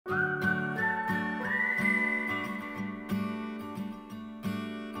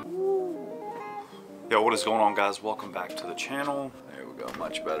Yo, what is going on, guys? Welcome back to the channel. There we go,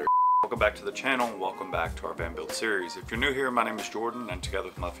 much better. Welcome back to the channel. Welcome back to our van build series. If you're new here, my name is Jordan, and together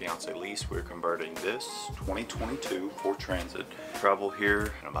with my fiance Lise, we're converting this 2022 Ford Transit. Travel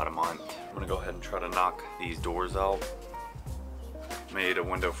here in about a month. I'm gonna go ahead and try to knock these doors out. Made a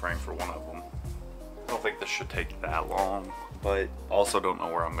window frame for one of them. I don't think this should take that long, but also don't know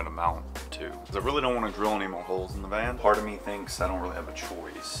where I'm gonna mount to. Because I really don't want to drill any more holes in the van. Part of me thinks I don't really have a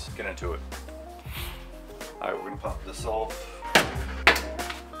choice. Get into it. Alright, we're gonna pop this off.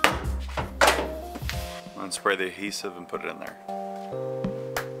 And spray the adhesive and put it in there.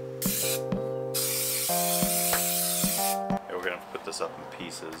 Okay, we're gonna have to put this up in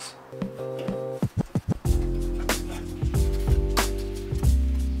pieces.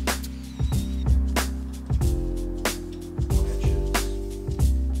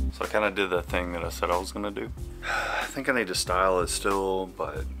 So I kind of did the thing that I said I was gonna do. I think I need to style it still,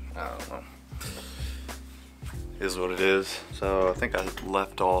 but I don't know. Is what it is. So I think I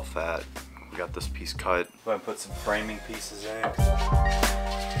left off at, we got this piece cut. Go ahead and put some framing pieces in.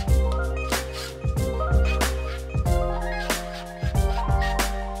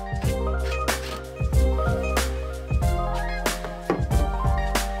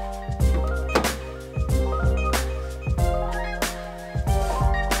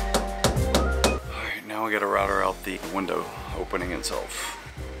 Alright, now we gotta router out the window opening itself.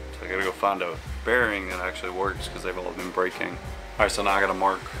 So I gotta go find a bearing that actually works because they've all been breaking. Alright, so now I gotta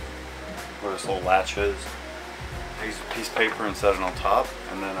mark where this little latch is. I used a piece of paper and set it on top,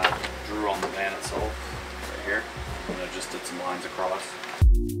 and then I drew on the van itself right here, and I just did some lines across.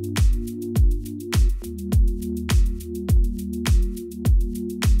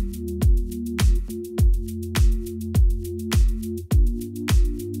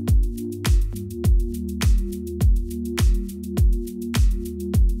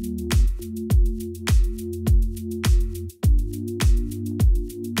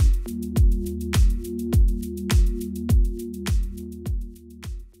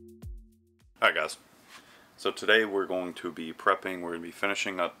 Alright guys, so today we're going to be prepping, we're going to be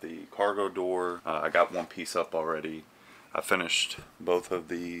finishing up the cargo door. I got one piece up already. I finished both of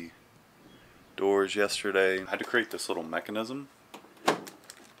the doors yesterday. I had to create this little mechanism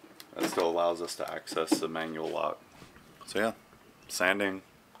that still allows us to access the manual lock. So yeah, sanding,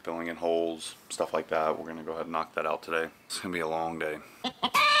 filling in holes, stuff like that. We're going to go ahead and knock that out today. It's going to be a long day.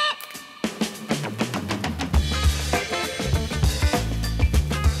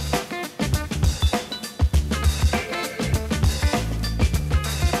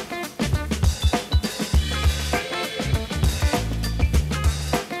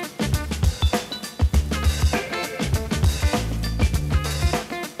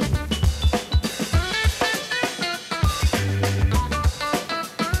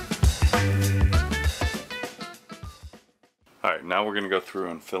 Alright, now we're going to go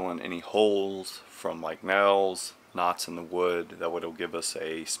through and fill in any holes from like nails, knots in the wood. That way it'll give us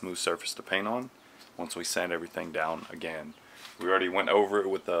a smooth surface to paint on once we sand everything down again. We already went over it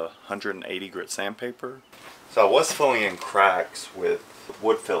with a 180 grit sandpaper. So I was filling in cracks with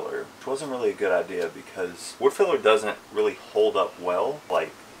wood filler, which wasn't really a good idea because wood filler doesn't really hold up well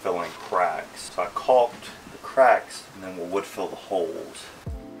like filling cracks. So I caulked the cracks and then we'll wood fill the holes.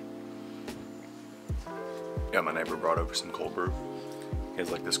 Yeah, my neighbor brought over some cold brew. He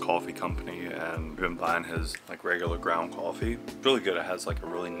has like this coffee company and we've been buying his like regular ground coffee. It's really good. It has like a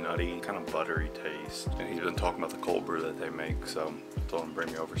really nutty, kind of buttery taste. And he's been talking about the cold brew that they make, so I told him to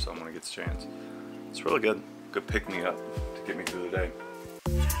bring me over some when he gets a chance. It's really good. Good pick me up to get me through the day.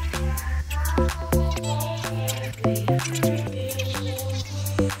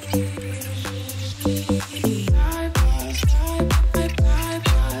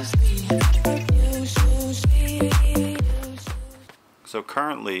 So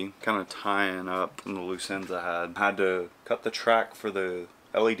currently, kind of tying up from the loose ends I had to cut the track for the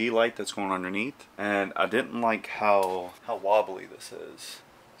LED light that's going underneath, and I didn't like how wobbly this is.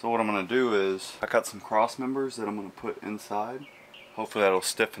 So what I'm going to do is, I cut some cross members that I'm going to put inside. Hopefully that'll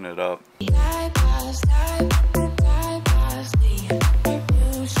stiffen it up.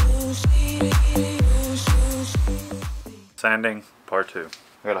 Sanding, part 2.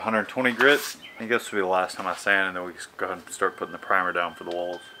 I got 120 grit. I think this will be the last time I sand, and then we just go ahead and start putting the primer down for the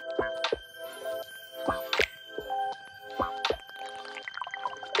walls.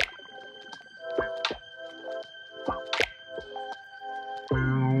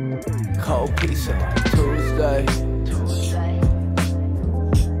 Cold pizza like Tuesday.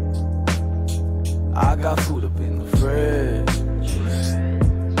 I got food up in the fridge.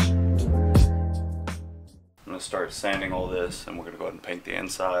 I'm going to start sanding all this, and we're going to go ahead and paint the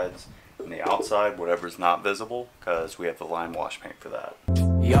insides. And the outside, whatever's not visible, because we have the lime wash paint for that.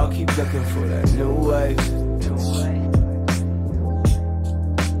 Y'all keep looking for that new wave.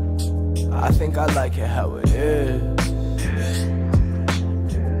 I think I like it how it is.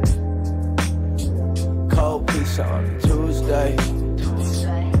 Cold pizza on a Tuesday.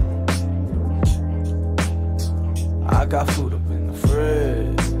 I got food up in the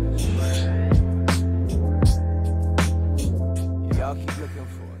fridge. Y'all keep looking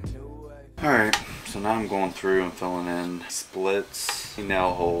for a new way. Alright, so now I'm going through and filling in splits,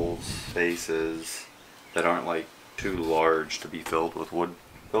 nail holes, faces that aren't like too large to be filled with wood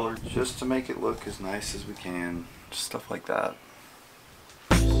filler, just to make it look as nice as we can. Just stuff like that.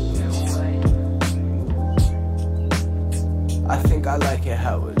 I think I like it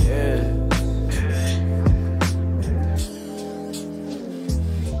how it is.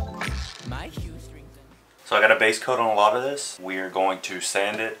 So I got a base coat on a lot of this. We are going to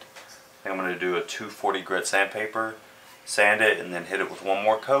sand it. I'm going to do a 240 grit sandpaper, sand it, and then hit it with one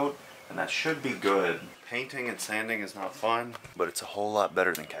more coat, and that should be good. Painting and sanding is not fun, but it's a whole lot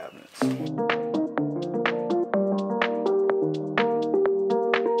better than cabinets.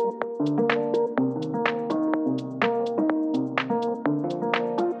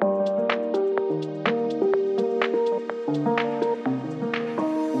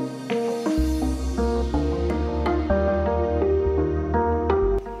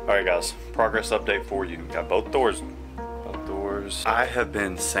 Alright guys, progress update for you. Got both doors. I have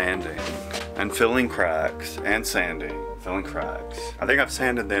been sanding and filling cracks and sanding, filling cracks. I think I've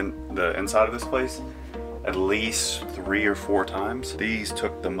sanded the inside of this place at least 3 or 4 times. These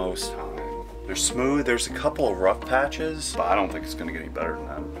took the most time. They're smooth. There's a couple of rough patches, but I don't think it's gonna get any better than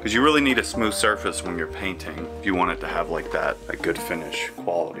that. Because you really need a smooth surface when you're painting if you want it to have like that, a good finish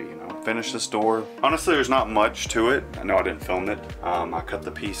quality, you know. Finish this door. Honestly, there's not much to it. I know I didn't film it. I cut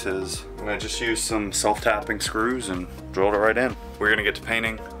the pieces. I'm gonna just use some self-tapping screws and drilled it right in. We're gonna get to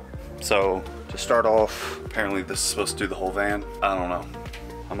painting. So to start off, apparently this is supposed to do the whole van. I don't know.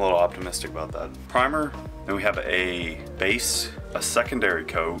 I'm a little optimistic about that. Primer, then we have a base, a secondary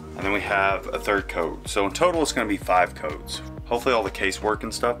coat, and then we have a third coat. So in total, it's gonna be 5 coats. Hopefully all the casework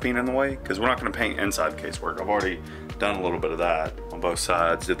and stuff being in the way, because we're not gonna paint inside the casework. I've already done a little bit of that on both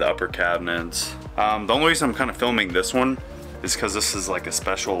sides, did the upper cabinets. The only reason I'm kind of filming this one is because this is like a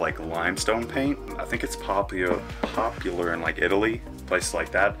special like limestone paint. I think it's popular in like Italy, places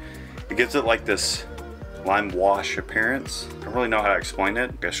like that. It gives it like this lime wash appearance. I don't really know how to explain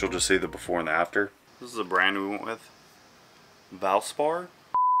it. I guess you'll just see the before and the after. This is a brand we went with. Valspar?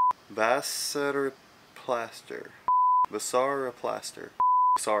 Vassar Plaster. Vassar Plaster.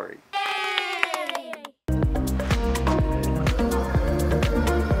 Sorry.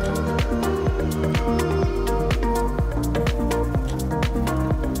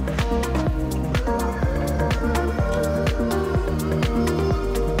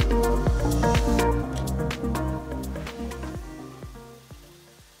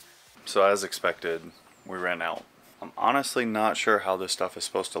 So as expected, we ran out. I'm honestly not sure how this stuff is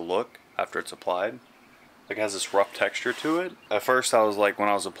supposed to look after it's applied. Like it has this rough texture to it. At first I was like, when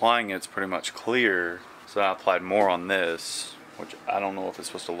I was applying it, it's pretty much clear. So I applied more on this, which I don't know if it's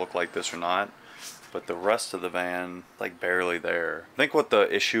supposed to look like this or not. But the rest of the van, like barely there. I think what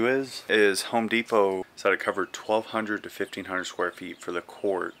the issue is Home Depot said it covered 1,200 to 1,500 square feet for the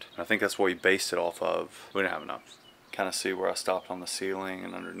court. I think that's what we based it off of. We didn't have enough. Kind of see where I stopped on the ceiling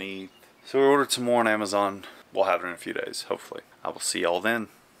and underneath. So we ordered some more on Amazon. We'll have it in a few days, hopefully. I will see y'all then.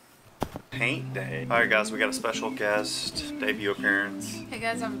 Paint day. Alright guys, we got a special guest, debut appearance. Hey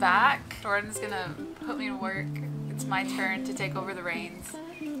guys, I'm back. Jordan's gonna put me to work. It's my turn to take over the reins.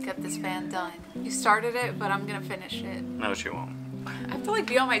 Get this van done. You started it, but I'm gonna finish it. No, she won't. I have to like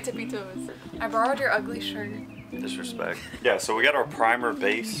be on my tippy toes. I borrowed your ugly shirt. Disrespect. Yeah, so we got our primer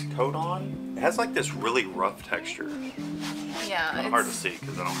base coat on. It has like this really rough texture. Yeah, It's hard to see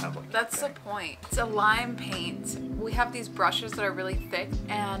because I don't have like that's the point. It's a lime paint. We have these brushes that are really thick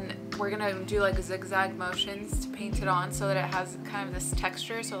and we're gonna do like zigzag motions to paint it on so that it has kind of this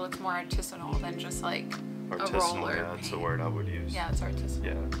texture so it looks more artisanal than just like a roller yeah, that's the word I would use. Yeah, it's artisanal.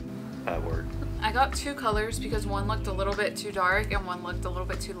 Yeah, that word. I got 2 colors because one looked a little bit too dark and one looked a little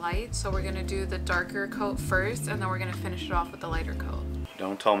bit too light. So we're gonna do the darker coat first and then we're gonna finish it off with the lighter coat.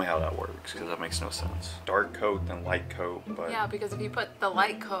 Don't tell me how that works because that makes no sense. Dark coat then light coat, but... Yeah, because if you put the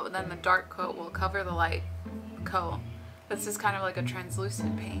light coat, then the dark coat will cover the light coat. This is kind of like a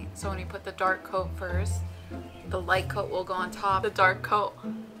translucent paint. So when you put the dark coat first, the light coat will go on top, the dark coat.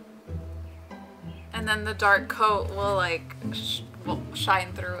 And then the dark coat will like will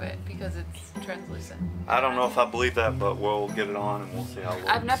shine through it because it's translucent. I don't know if I believe that, but we'll get it on and we'll see how it looks.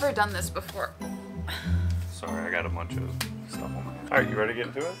 I've never done this before. Sorry, I got a bunch of stuff on my hand. Alright, you ready to get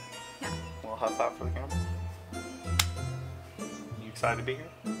into it? Yeah. A little high five for the camera. You excited to be here?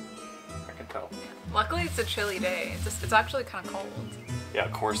 I can tell. Luckily, it's a chilly day. It's actually kind of cold. Yeah,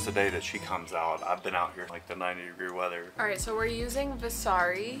 of course, the day that she comes out, I've been out here like the 90-degree weather. Alright, so we're using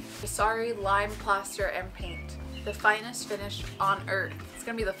Visari lime plaster and paint. The finest finish on earth. It's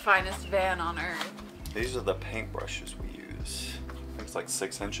gonna be the finest van on earth. These are the paint brushes we use. I think it's like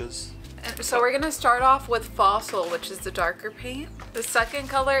 6 inches. And so we're gonna start off with Fossil, which is the darker paint. The second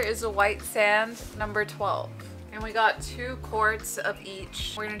color is a white sand, number 12. And we got 2 quarts of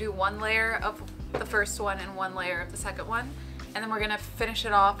each. We're gonna do 1 layer of the first one and 1 layer of the second one. And then we're gonna finish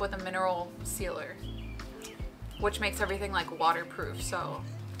it off with a mineral sealer, which makes everything like waterproof, so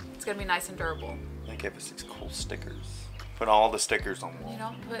it's gonna be nice and durable. They gave us these cool stickers. Put all the stickers on the wall. You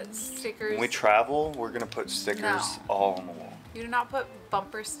don't put stickers. When we travel, we're gonna put stickers all on the wall. You do not put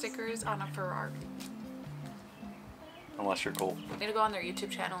bumper stickers on a Ferrari. Unless you're cool. We need to go on their YouTube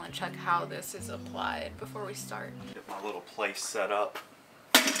channel and check how this is applied before we start. Get my little place set up.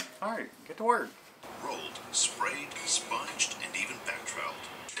 Alright, get to work. Rolled, sprayed, sponged, and even back troweled.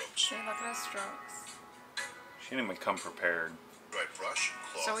 Strokes. See, look at us strokes. She didn't even come prepared. Right brush,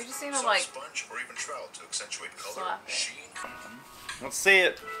 cloth, So we just need to, soft like, sponge, or even trowel to accentuate color, slap it. sheen. Let's see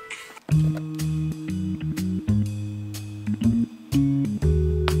it.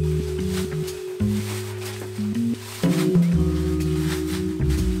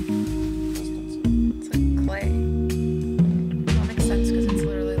 It's like clay. That makes sense because it's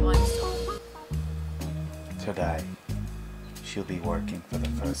literally limestone. Today, she'll be working for the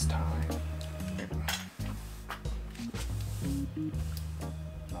first time.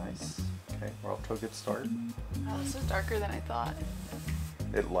 Nice. Okay, we're off to a good start. Oh, this is darker than I thought.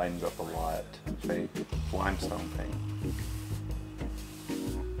 It lightens up a lot. Fake limestone paint.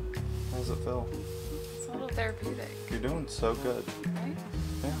 How does it feel? It's a little therapeutic, You're doing so good. right?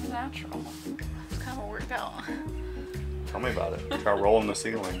 Yeah. Natural. It's kind of a workout. Tell me about it. Try rolling the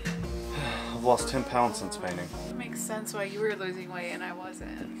ceiling. I've lost 10 pounds since painting. It makes sense why you were losing weight and I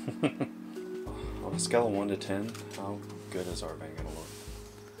wasn't. On a scale of 1 to 10, how good is our van gonna look?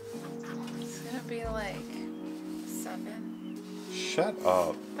 It's gonna be like 7,000. Shut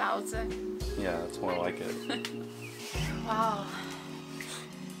up. Yeah. Yeah, that's more like it. Wow.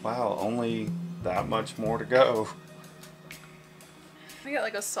 Wow, only that much more to go. I got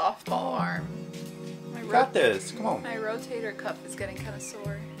like a softball arm. My You got this. Come on. My rotator cuff is getting kind of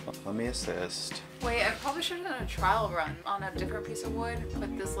sore. Let me assist. Wait, I probably should have done a trial run on a different piece of wood.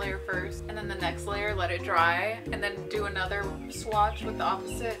 Put this layer first, and then the next layer, let it dry, and then do another swatch with the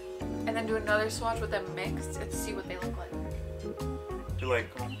opposite, and then do another swatch with them mixed, and see what they look like. Too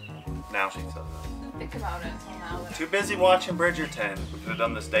late. Come on. Now she says that. Think about it until now. Too busy watching Bridgerton. We could have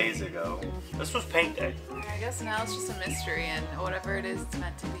done this days ago. This was paint day. I guess now it's just a mystery, and whatever it is, it's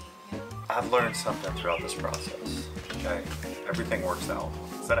meant to be. You know? I've learned something throughout this process. Okay, everything works out.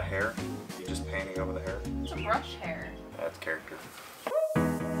 Is that a hair? You just painting over the hair? It's a brush hair. That's character.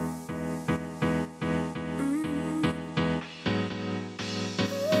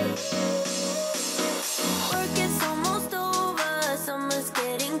 Work is almost over, summer's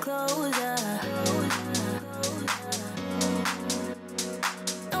getting closer.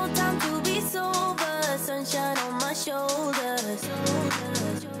 No time to be sober, sunshine on my shoulders.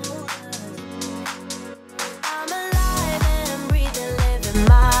 I'm alive and breathing, living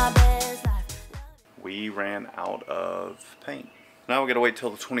my best life. We ran out of paint. Now we gotta wait till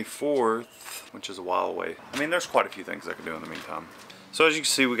the 24th, which is a while away. I mean, there's quite a few things I could do in the meantime. So as you can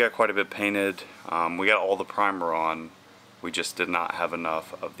see, we got quite a bit painted. We got all the primer on. We just did not have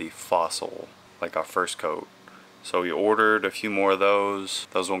enough of the Fossil, like our first coat. So we ordered a few more of those.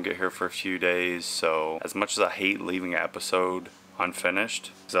 Those won't get here for a few days. So as much as I hate leaving an episode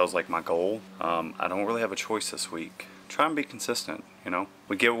unfinished, because that was like my goal, I don't really have a choice this week. Try and be consistent, you know?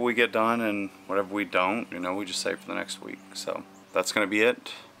 We get what we get done, and whatever we don't, you know, we just save for the next week. So that's gonna be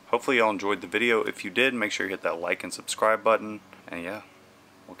it. Hopefully y'all enjoyed the video. If you did, make sure you hit that like and subscribe button. And yeah,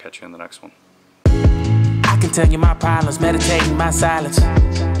 we'll catch you in the next one. I can tell you my problems, meditating my silence.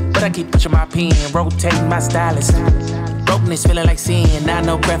 But I keep pushing my pen, rotating my stylus. Brokenness feeling like sin, now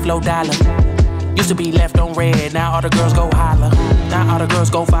no breath, low dollar. Used to be left on red, now all the girls go holler. Now all the girls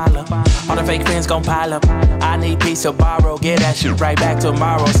go follow. All the fake friends gon' pile up. I need peace to borrow, get that shit right back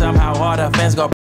tomorrow. Somehow all the fans go